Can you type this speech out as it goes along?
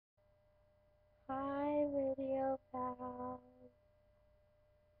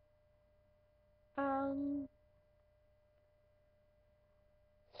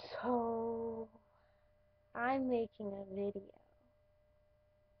I'm making a video.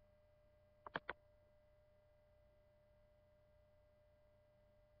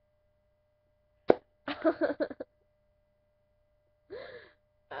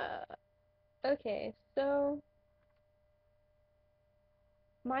 Okay, so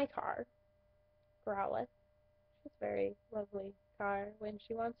my car, Growlithe, she's a very lovely car when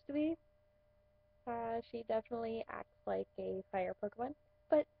she wants to be. She definitely acts like a fire Pokemon,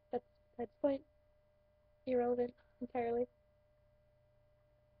 but that's the point. Irrelevant entirely.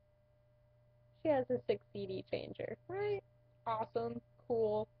 She has a 6 CD changer, right? Awesome,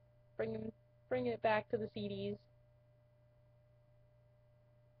 cool, bringing bringing it back to the CDs.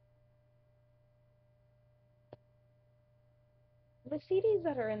 The CDs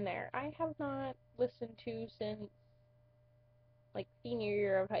that are in there, I have not listened to since like senior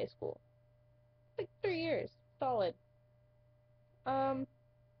year of high school. Like 3 years, solid. Um,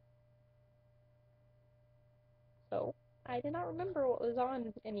 so I did not remember what was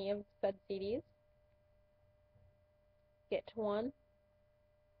on any of said CDs. Get to one,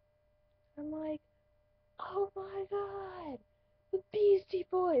 I'm like, oh my god, the Beastie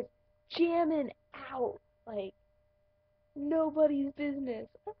Boys jamming out like nobody's business.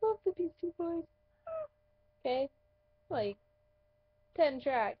 I love the Beastie Boys. Okay, like 10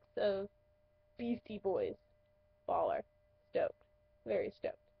 tracks of Beastie Boys. Baller. Stoked. Very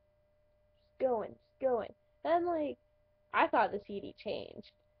stoked. Just going. And like, I thought the CD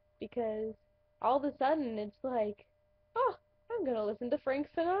changed because all of a sudden it's like, oh, I'm gonna listen to Frank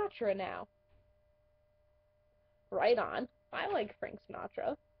Sinatra now. Right on. I like Frank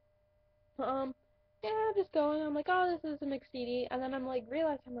Sinatra. Um, yeah, just going. I'm like, oh, this is a mixed CD, and then I'm like,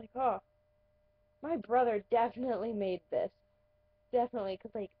 I'm like, oh, my brother definitely made this. Definitely,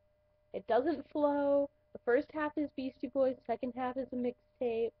 because like, it doesn't flow. The first half is Beastie Boys, the second half is a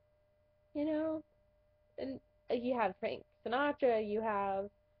mixtape. You know, and you have Frank Sinatra, you have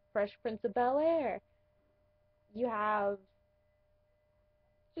Fresh Prince of Bel-Air, you have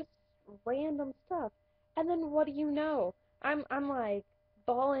just random stuff. And then what do you know? I'm like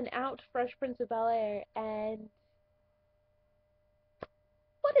balling out Fresh Prince of Bel-Air, and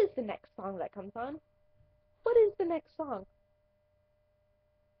what is the next song that comes on? What is the next song?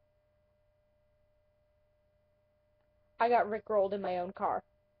 I got rickrolled in my own car.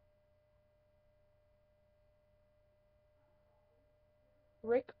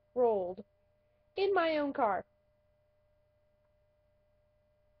 Rick rolled in my own car.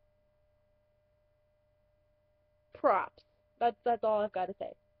 Props. That's all I've got to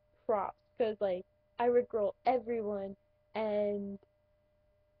say. Props, because like I rickroll everyone, and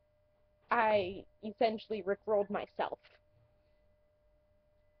I essentially rickrolled myself.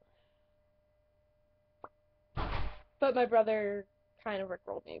 But my brother kind of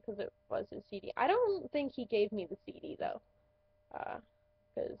rickrolled me because it was his CD. I don't think he gave me the CD though,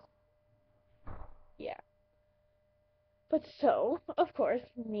 because yeah. But so, of course,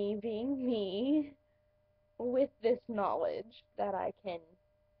 me being me, with this knowledge that I can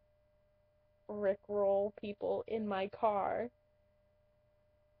rickroll people in my car,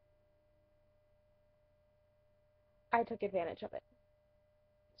 I took advantage of it.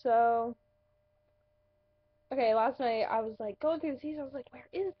 So, okay, last night I was like going through the season. I was like, where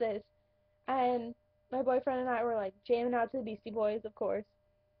is this? And my boyfriend and I were like jamming out to the Beastie Boys, of course.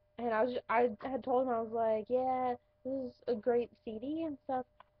 And I had told him, I was like, yeah, this is a great CD and stuff.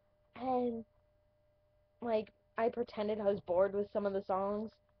 And like I pretended I was bored with some of the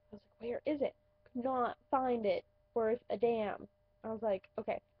songs. I was like, where is it? Could not find it worth a damn. I was like,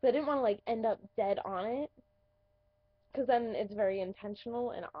 okay, so I didn't want to like end up dead on it, because then it's very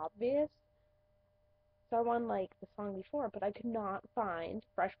intentional and obvious. So I wanted like the song before, but I could not find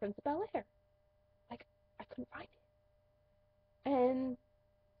Fresh Prince of Bel-Air. Like I couldn't find it. And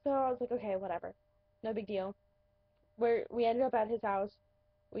so I was like, okay, whatever, no big deal. We ended up at his house.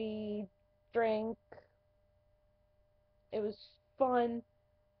 We drank. It was fun.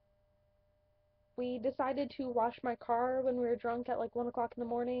 We decided to wash my car when we were drunk at like 1 o'clock in the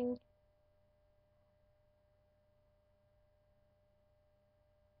morning.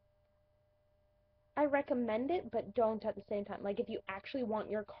 I recommend it, but don't at the same time. Like if you actually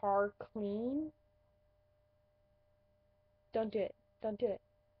want your car clean, don't do it. Don't do it.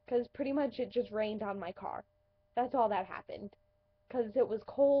 Because pretty much it just rained on my car. That's all that happened. Because it was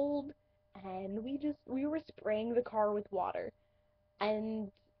cold, and we were spraying the car with water.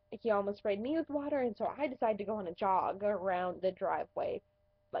 And he almost sprayed me with water, and so I decided to go on a jog around the driveway,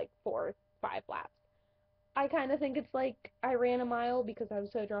 like 4 or 5 laps. I kind of think it's like I ran a mile because I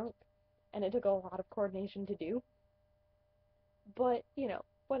was so drunk, and it took a lot of coordination to do. But,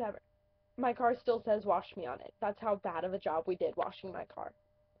 whatever. my car still says wash me on it. That's how bad of a job we did washing my car.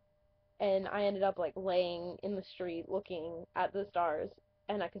 And I ended up like laying in the street looking at the stars,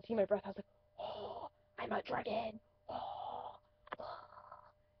 and I could see my breath. I was like, oh, I'm a dragon. Oh.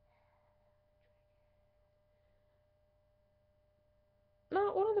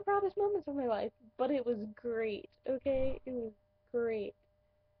 Not one of the proudest moments of my life, but it was great, okay? It was great.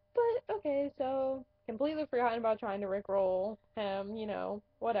 But, okay, so, completely forgotten about trying to rickroll him,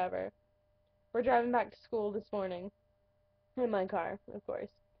 whatever. We're driving back to school this morning, in my car, of course,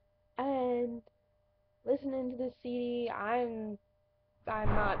 and listening to this CD, I'm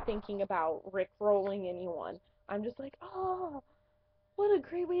not thinking about rickrolling anyone. I'm just like, oh, what a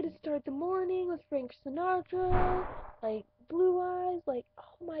great way to start the morning with Frank Sinatra, like Blue Eyes, like,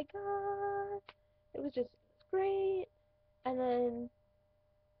 oh my god, it was just great. And then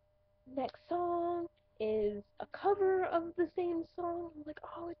next song is a cover of the same song. I'm like,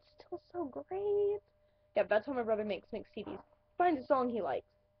 oh, it's still so great. Yeah, that's how my brother makes CDs. Finds a song he likes,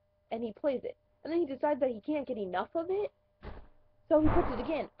 and he plays it, and then he decides that he can't get enough of it, so he puts it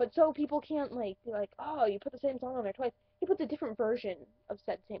again. But so people can't like be like, oh, you put the same song on there twice. He puts a different version of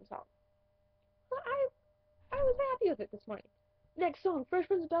said same song. Well, I was happy with it this morning. Next song, Fresh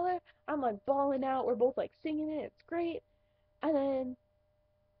Prince of Bel-Air. I'm like bawling out. We're both like singing it. It's great. And then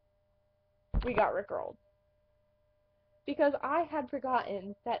we got rickrolled because I had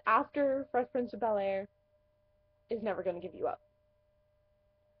forgotten that after Fresh Prince of Bel-Air is Never Gonna Give You Up.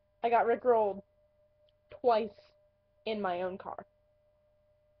 I got rickrolled twice in my own car.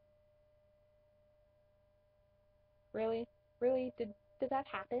 Really? Really? Did that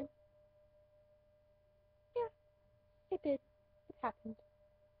happen? Yeah, it did. It happened.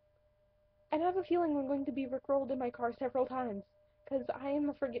 And I have a feeling I'm going to be rickrolled in my car several times, because I am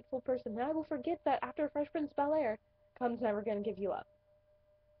a forgetful person, and I will forget that after Fresh Prince of Bel-Air comes Never Gonna Give You Up.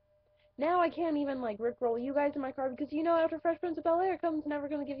 Now I can't even, like, rickroll you guys in my car, because you know after Fresh Prince of Bel-Air comes Never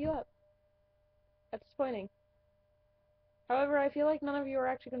Gonna Give You Up. That's disappointing. However, I feel like none of you are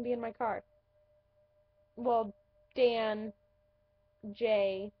actually going to be in my car. Well, Dan,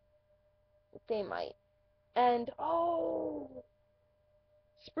 Jay, they might. And, oh,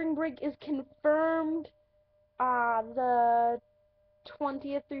 spring break is confirmed. The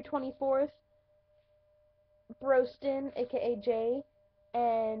 20th through 24th, Broston, aka Jay,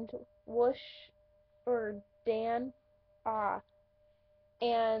 and Whoosh, or Dan,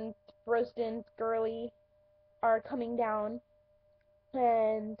 and Broston's Girly are coming down,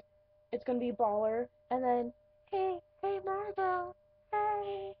 and it's gonna be baller. And then, hey, hey Margot,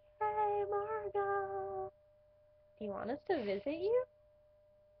 hey, hey Margot, do you want us to visit you?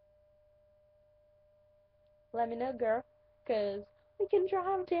 Let me know, girl, 'cause we can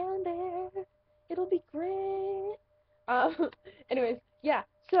drive down there. It'll be great. Anyways, yeah,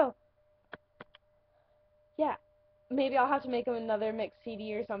 so, yeah, maybe I'll have to make them another mixed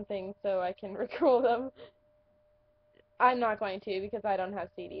CD or something so I can record them. I'm not going to because I don't have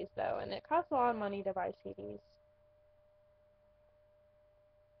CDs, though, and it costs a lot of money to buy CDs.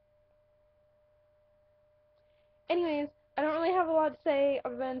 Anyways, I don't really have a lot to say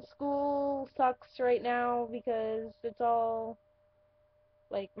other than school sucks right now because it's all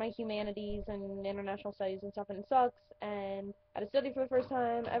like my humanities and international studies and stuff, and it sucks. And I had to study for the first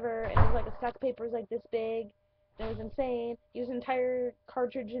time ever, and it was like a stack of papers like this big, and it was insane. Use an entire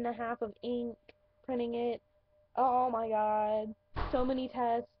cartridge and a half of ink printing it. Oh my god, so many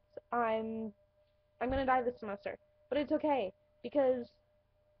tests. I'm gonna die this semester, but it's okay because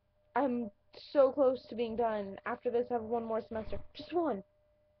I'm so close to being done. After this, I have one more semester. Just one.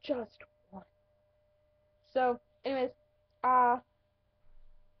 Just one. So, anyways, uh,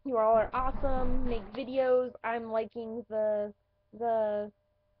 you all are awesome. Make videos. I'm liking the,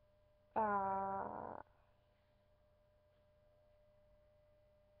 uh,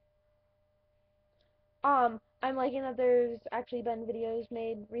 I'm liking that there's actually been videos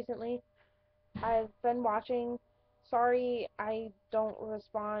made recently. I've been watching. Sorry, I don't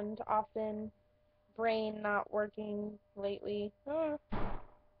respond often. Brain not working lately.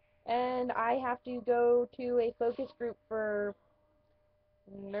 And I have to go to a focus group for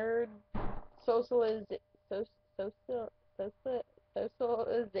nerd socializ so, social social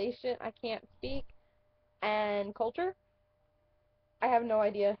socialization. I can't speak. And culture. I have no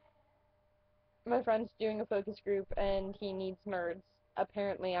idea. My friend's doing a focus group and he needs nerds.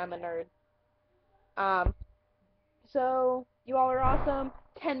 Apparently I'm a nerd. Um, so you all are awesome.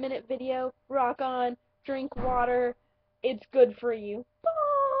 10-minute video. Rock on. Drink water. It's good for you.